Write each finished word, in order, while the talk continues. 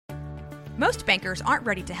Most bankers aren't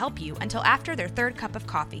ready to help you until after their third cup of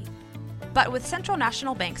coffee. But with Central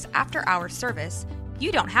National Bank's after-hours service,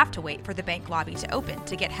 you don't have to wait for the bank lobby to open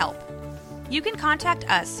to get help. You can contact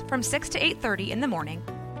us from 6 to 8:30 in the morning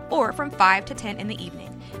or from 5 to 10 in the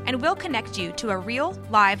evening, and we'll connect you to a real,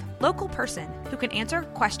 live, local person who can answer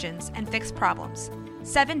questions and fix problems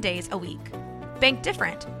 7 days a week. Bank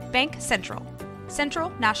different. Bank Central. Central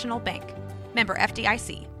National Bank. Member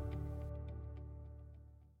FDIC.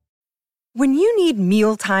 When you need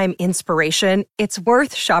mealtime inspiration, it's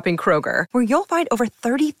worth shopping Kroger, where you'll find over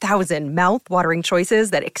 30,000 mouth-watering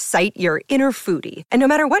choices that excite your inner foodie. And no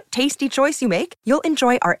matter what tasty choice you make, you'll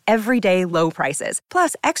enjoy our everyday low prices,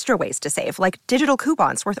 plus extra ways to save, like digital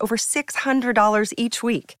coupons worth over $600 each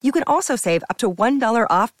week. You can also save up to $1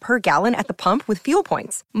 off per gallon at the pump with fuel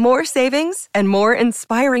points. More savings and more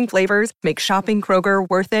inspiring flavors make shopping Kroger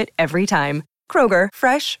worth it every time. Kroger,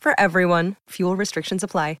 fresh for everyone. Fuel restrictions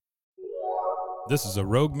apply. This is a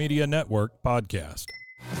Rogue Media Network podcast.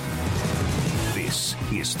 This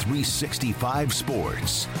is 365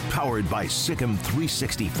 Sports, powered by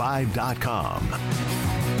Sikkim365.com.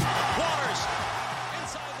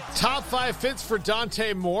 Top 5 fits for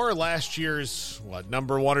Dante Moore, last year's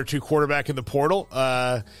number 1 or 2 quarterback in the portal.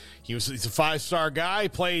 He's a 5-star guy.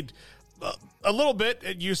 Played a little bit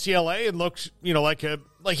at UCLA and looked, he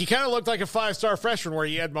kind of looked like a 5-star freshman, where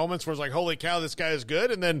he had moments where it's like, holy cow, this guy is good,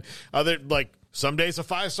 and then some days a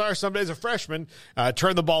 5-star, some days a freshman.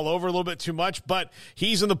 Turned the ball over a little bit too much, but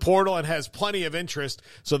he's in the portal and has plenty of interest.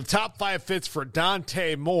 So the top 5 fits for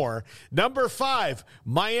Dante Moore. Number 5,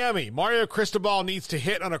 Miami. Mario Cristobal needs to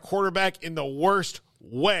hit on a quarterback in the worst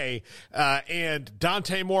way, and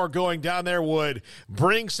Dante Moore going down there would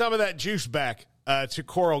bring some of that juice back to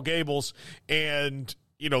Coral Gables, and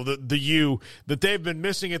the U that they've been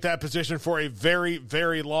missing at that position for a very,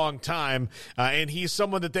 very long time. And he's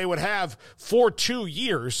someone that they would have for 2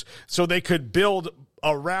 years, so they could build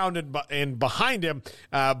around and behind him.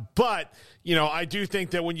 But I do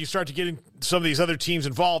think that when you start to get in some of these other teams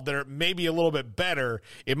involved that are maybe a little bit better,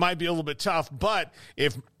 it might be a little bit tough. But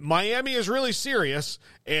if Miami is really serious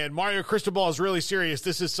and Mario Cristobal is really serious,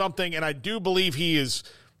 this is something, and I do believe he is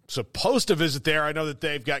supposed to visit there. I know that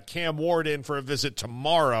they've got Cam Ward in for a visit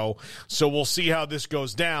tomorrow, so we'll see how this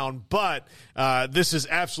goes down. But this is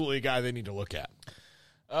absolutely a guy they need to look at.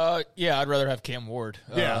 Yeah, I'd rather have Cam Ward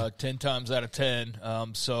 10 times out of 10.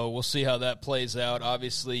 So we'll see how that plays out.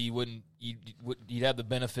 Obviously, you'd have the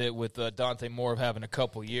benefit with Dante Moore of having a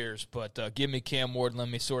couple years, but give me Cam Ward and let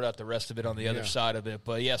me sort out the rest of it on the other side of it.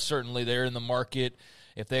 But, yeah, certainly they're in the market.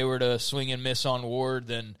 If they were to swing and miss on Ward,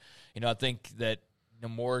 then, I think that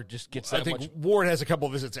Moore just gets that much. I think Ward has a couple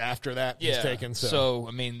of visits after that he's taken. So,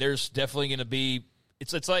 there's definitely going to be –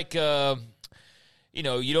 it's like you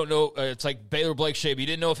don't know. It's like Baylor Blake Shape. You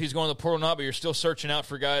didn't know if he's going to the portal or not, but you're still searching out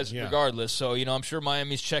for guys regardless. So, I'm sure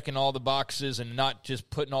Miami's checking all the boxes and not just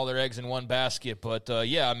putting all their eggs in one basket. But,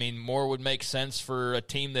 Moore would make sense for a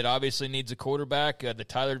team that obviously needs a quarterback. The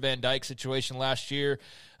Tyler Van Dyke situation last year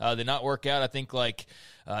did not work out. I think,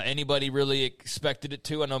 anybody really expected it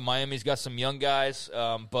to. I know Miami's got some young guys,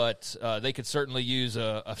 but they could certainly use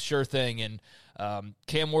a sure thing, and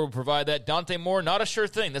Cam Moore will provide that. Dante Moore, not a sure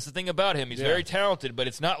thing. That's the thing about him. He's very talented, but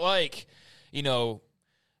it's not like, Kyle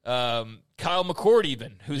McCord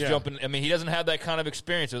even, who's jumping. He doesn't have that kind of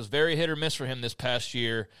experience. It was very hit or miss for him this past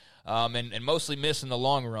year. And mostly miss in the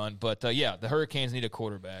long run. But, the Hurricanes need a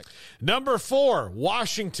quarterback. Number 4,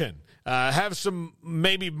 Washington. Have some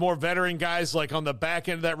maybe more veteran guys on the back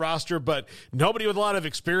end of that roster, but nobody with a lot of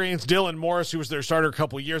experience. Dylan Morris, who was their starter a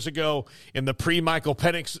couple years ago in the pre-Michael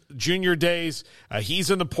Penix Jr. days, he's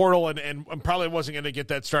in the portal and probably wasn't going to get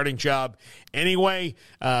that starting job anyway.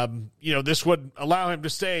 This would allow him to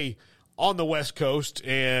stay on the West Coast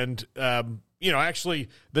and actually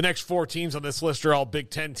the next 4 teams on this list are all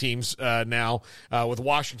Big Ten teams now, with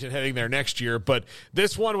Washington heading there next year. But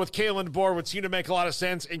this one with Kalen DeBoer would seem to make a lot of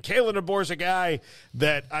sense. And Kalen DeBoer is a guy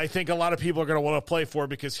that I think a lot of people are going to want to play for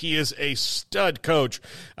because he is a stud coach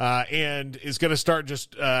and is going to start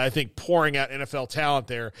just, I think, pouring out NFL talent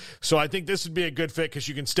there. So I think this would be a good fit because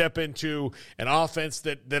you can step into an offense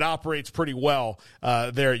that operates pretty well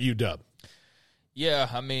there at UW.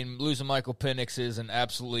 Yeah, losing Michael Penix is an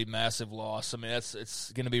absolutely massive loss.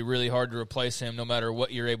 It's going to be really hard to replace him no matter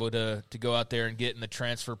what you're able to go out there and get in the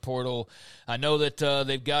transfer portal. I know that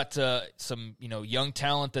they've got some young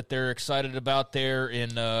talent that they're excited about there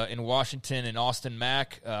in Washington and Austin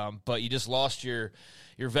Mack, but you just lost your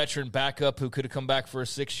veteran backup who could have come back for a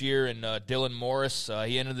 6th year, and Dylan Morris.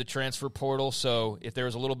 He entered the transfer portal, so if there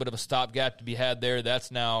was a little bit of a stopgap to be had there,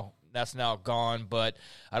 that's now that's now gone. But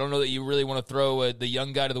I don't know that you really want to throw the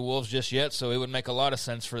young guy to the Wolves just yet, so it would make a lot of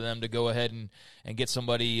sense for them to go ahead and get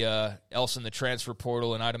somebody else in the transfer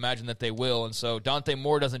portal, and I'd imagine that they will. And so Dante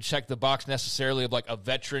Moore doesn't check the box necessarily of like a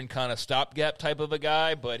veteran kind of stopgap type of a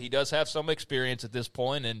guy, but he does have some experience at this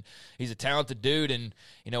point, and he's a talented dude. And,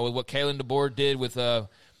 you know, with what Kalen DeBoer did with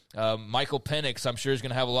Michael Penix, I'm sure he's going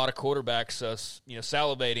to have a lot of quarterbacks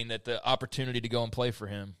salivating at the opportunity to go and play for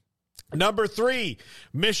him. Number 3,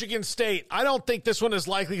 Michigan State. I don't think this one is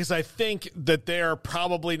likely because I think that they're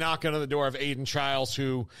probably knocking on the door of Aiden Childs,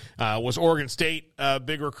 who was Oregon State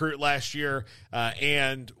big recruit last year,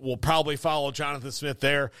 and will probably follow Jonathan Smith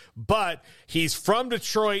there. But he's from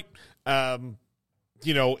Detroit.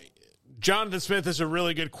 Jonathan Smith is a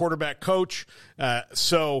really good quarterback coach,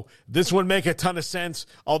 so this would make a ton of sense,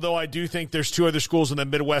 although I do think there's 2 other schools in the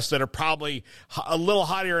Midwest that are probably a little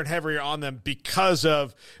higher and heavier on them because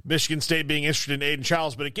of Michigan State being interested in Aiden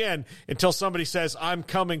Childs. But again, until somebody says, I'm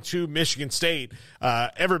coming to Michigan State,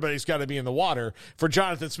 everybody's got to be in the water. For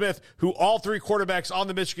Jonathan Smith, who all 3 quarterbacks on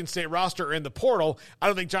the Michigan State roster are in the portal, I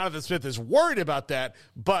don't think Jonathan Smith is worried about that,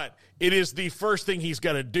 but it is the first thing he's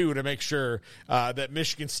got to do to make sure that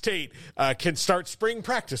Michigan State can start spring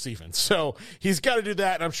practice even. So he's got to do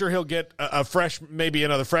that, and I'm sure he'll get maybe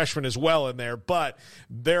another freshman as well in there. But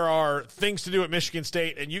there are things to do at Michigan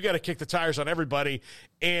State, and you got to kick the tires on everybody.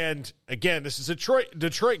 And again, this is a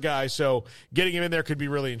Detroit guy, so getting him in there could be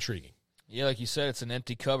really intriguing. Yeah, like you said, it's an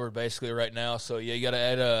empty cupboard basically right now. So, yeah, you got to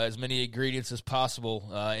add as many ingredients as possible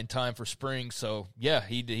in time for spring. So, yeah,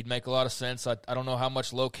 he'd make a lot of sense. I don't know how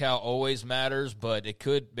much locale always matters, but it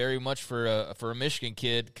could very much for a Michigan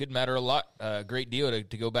kid, could matter a lot, a great deal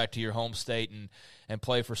to go back to your home state and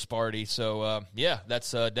play for Sparty. So,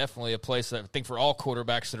 that's definitely a place that I think for all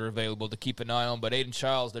quarterbacks that are available to keep an eye on. But Aiden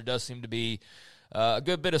Childs, there does seem to be a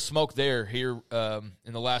good bit of smoke here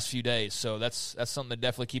in the last few days. So that's something to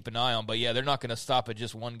definitely keep an eye on. But, yeah, they're not going to stop at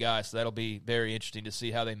just one guy, so that'll be very interesting to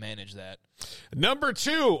see how they manage that. Number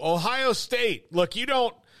 2, Ohio State. Look, you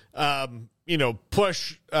don't,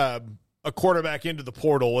 push a quarterback into the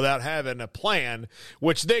portal without having a plan,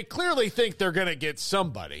 which they clearly think they're going to get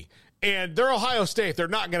somebody. And they're Ohio State. They're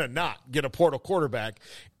not going to not get a portal quarterback.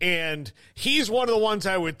 And he's one of the ones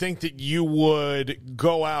I would think that you would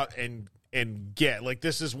go out and get. Like,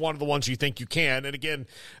 this is one of the ones you think you can. And again,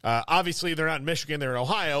 obviously they're not in Michigan, they're in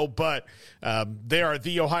Ohio, but they are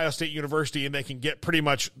the Ohio State University, and they can get pretty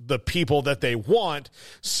much the people that they want.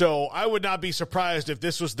 So I would not be surprised if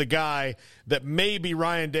this was the guy that maybe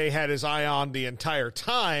Ryan Day had his eye on the entire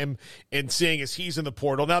time, and seeing as he's in the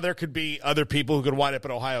portal. Now, there could be other people who could wind up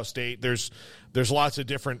at Ohio State. There's lots of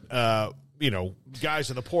different guys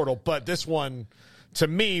in the portal, but this one, to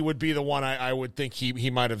me, would be the one I would think he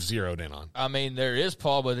might have zeroed in on. I mean, there is,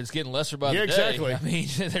 Paul, but it's getting lesser by the day. Exactly. I mean,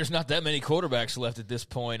 there's not that many quarterbacks left at this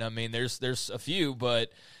point. I mean, there's a few,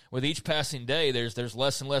 but with each passing day, there's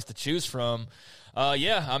less and less to choose from.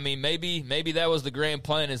 I mean, maybe that was the grand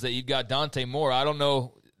plan, is that you've got Dante Moore. I don't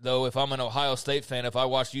know, though, if I'm an Ohio State fan, if I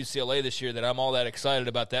watched UCLA this year, that I'm all that excited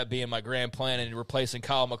about that being my grand plan and replacing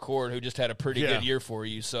Kyle McCord, who just had a pretty good year for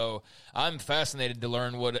you. So I'm fascinated to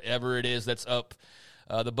learn whatever it is that's up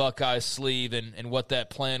the Buckeyes' sleeve and what that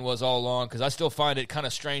plan was all along, because I still find it kind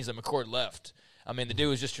of strange that McCord left. I mean, the dude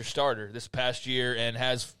was just your starter this past year and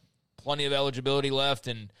has plenty of eligibility left,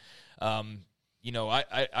 and I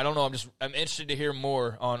don't know. I'm interested to hear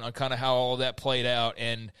more on kind of how all of that played out,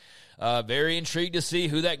 and very intrigued to see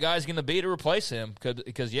who that guy's going to be to replace him,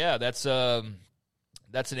 because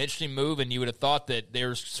that's an interesting move, and you would have thought that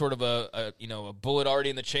there's sort of a bullet already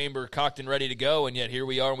in the chamber, cocked and ready to go, and yet here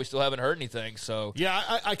we are, and we still haven't heard anything. So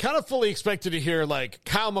yeah, I kind of fully expected to hear, like,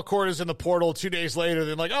 Kyle McCord is in the portal 2 days later,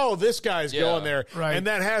 then like, oh, this guy's going there, right? And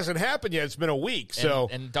that hasn't happened yet. It's been a week. So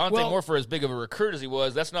and Dante Moore, for as big of a recruit as he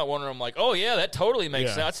was, that's not one where I'm like, oh yeah, that totally makes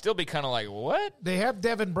sense. I'd still be kind of like, what? They have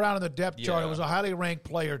Devin Brown in the depth chart. It was a highly ranked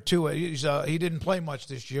player too. He didn't play much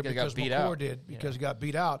this year because McCord did, because he got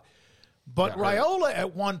beat out. But Raiola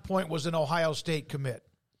at one point was an Ohio State commit.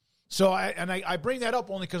 So I bring that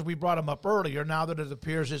up only because we brought him up earlier. Now that it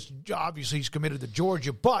appears obviously he's committed to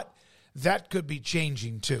Georgia, but that could be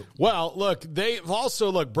changing too. Well, look, they've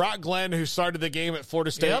also, Brock Glenn, who started the game at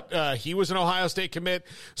Florida State, he was an Ohio State commit.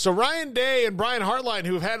 So Ryan Day and Brian Hartline,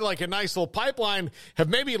 who have had a nice little pipeline, have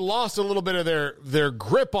maybe lost a little bit of their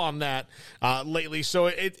grip on that lately. So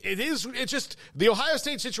it's just the Ohio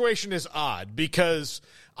State situation is odd because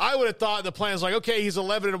I would have thought the plan is like, okay, he's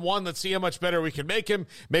 11-1. Let's see how much better we can make him.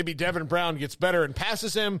 Maybe Devin Brown gets better and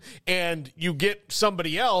passes him, and you get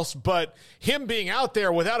somebody else. But him being out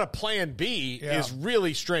there without a plan B is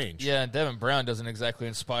really strange. Yeah, and Devin Brown doesn't exactly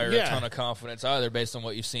inspire a ton of confidence either, based on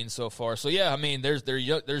what you've seen so far. So yeah, I mean,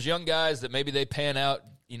 there's young guys that maybe they pan out,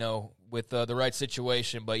 with the right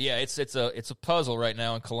situation. But yeah, it's a puzzle right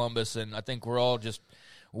now in Columbus, and I think we're all just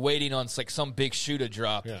waiting on some big shoe to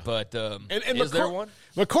drop. Yeah. But and is there one?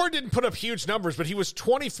 McCord didn't put up huge numbers, but he was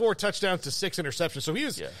 24 touchdowns to 6 interceptions. So he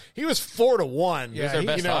was 4-1. He was their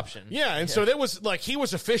best option. Yeah, and so that was like he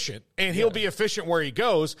was efficient, and he'll be efficient where he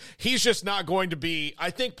goes. He's just not going to be.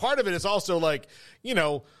 I think part of it is also like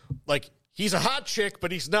he's a hot chick,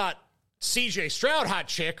 but he's not C.J. Stroud hot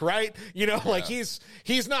chick, right? Like he's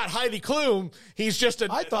not Heidi Klum. He's just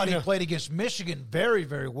I thought he played against Michigan very,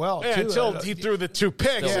 very well, too. Until he threw the 2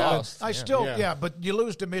 picks. But you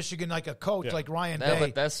lose to Michigan like a coach, like Ryan Day.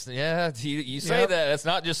 But that's, you say that. That's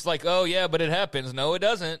not just like, oh, yeah, but it happens. No, it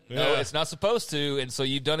doesn't. Yeah. No, it's not supposed to. And so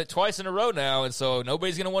you've done it twice in a row now, and so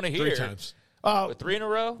nobody's going to want to hear. 3 times. 3 in a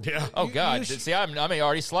row? Yeah. Oh, God. See, I'm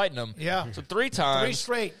already sliding them. Yeah. So 3 times. 3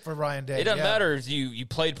 straight for Ryan Day. It doesn't matter if you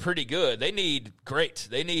played pretty good. They need great.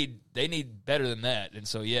 They need better than that. And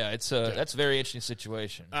so, that's a very interesting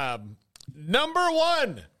situation. Number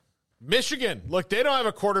 1, Michigan. Look, they don't have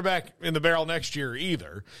a quarterback in the barrel next year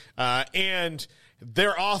either. And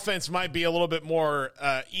their offense might be a little bit more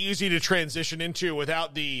easy to transition into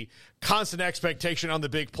without the constant expectation on the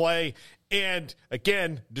big play. And,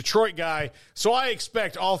 again, Detroit guy. So I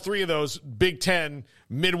expect all 3 of those Big Ten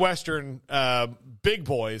Midwestern big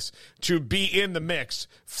boys to be in the mix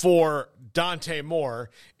for Dante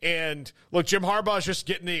Moore. And, look, Jim Harbaugh's just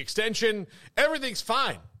getting the extension. Everything's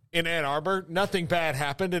fine in Ann Arbor. Nothing bad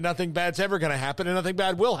happened, and nothing bad's ever going to happen, and nothing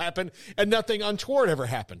bad will happen, and nothing untoward ever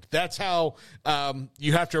happened. That's how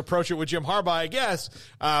you have to approach it with Jim Harbaugh, I guess.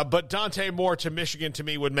 But Dante Moore to Michigan, to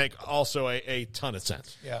me, would make also a ton of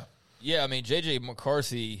sense. Yeah. Yeah, I mean, J.J.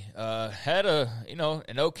 McCarthy had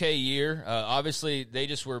an okay year. Obviously, they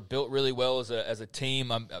just were built really well as a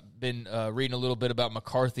team. I've been reading a little bit about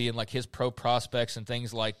McCarthy and like his pro prospects and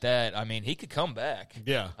things like that. I mean, he could come back.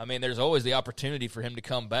 Yeah. I mean, there's always the opportunity for him to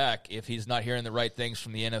come back if he's not hearing the right things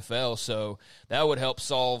from the NFL. So that would help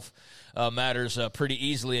solve matters pretty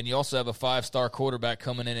easily. And you also have a 5-star quarterback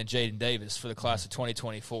coming in Jaden Davis for the class of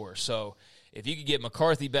 2024. So if you could get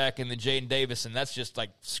McCarthy back and then Jaden Davis, and that's just like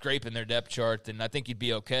scraping their depth chart, then I think you'd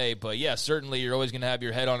be okay. But, yeah, certainly you're always going to have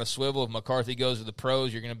your head on a swivel. If McCarthy goes to the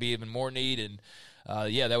pros, you're going to be even more need. And,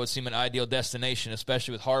 that would seem an ideal destination,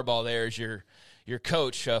 especially with Harbaugh there as your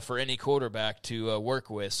coach for any quarterback to work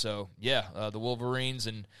with. So, the Wolverines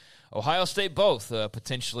and Ohio State both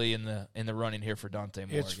potentially in the running here for Dante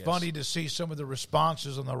Moore. It's funny to see some of the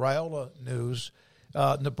responses on the Raiola news.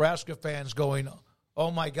 Nebraska fans going, oh,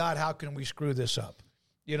 my God, how can we screw this up?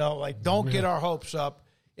 Don't get our hopes up.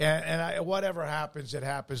 And whatever happens, it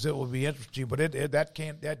happens. It will be interesting. But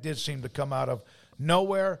that did seem to come out of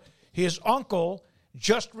nowhere. His uncle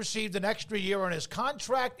just received an extra year on his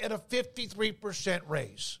contract at a 53%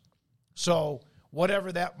 raise. So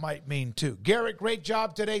whatever that might mean, too. Garrett, great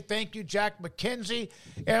job today. Thank you, Jack McKenzie,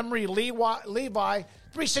 Emery Levi,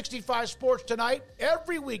 365 Sports tonight,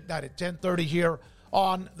 every weeknight at 10:30 here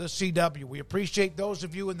on the CW. We appreciate those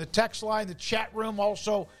of you in the text line. The chat room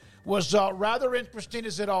also was rather interesting,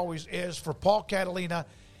 as it always is, for Paul Catalina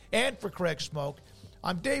and for Craig Smoke.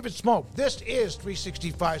 I'm David Smoke. This is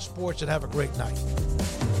 365 Sports, and have a great night.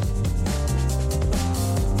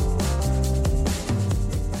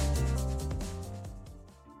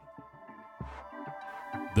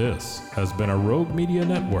 This has been a Rogue Media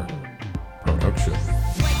Network production.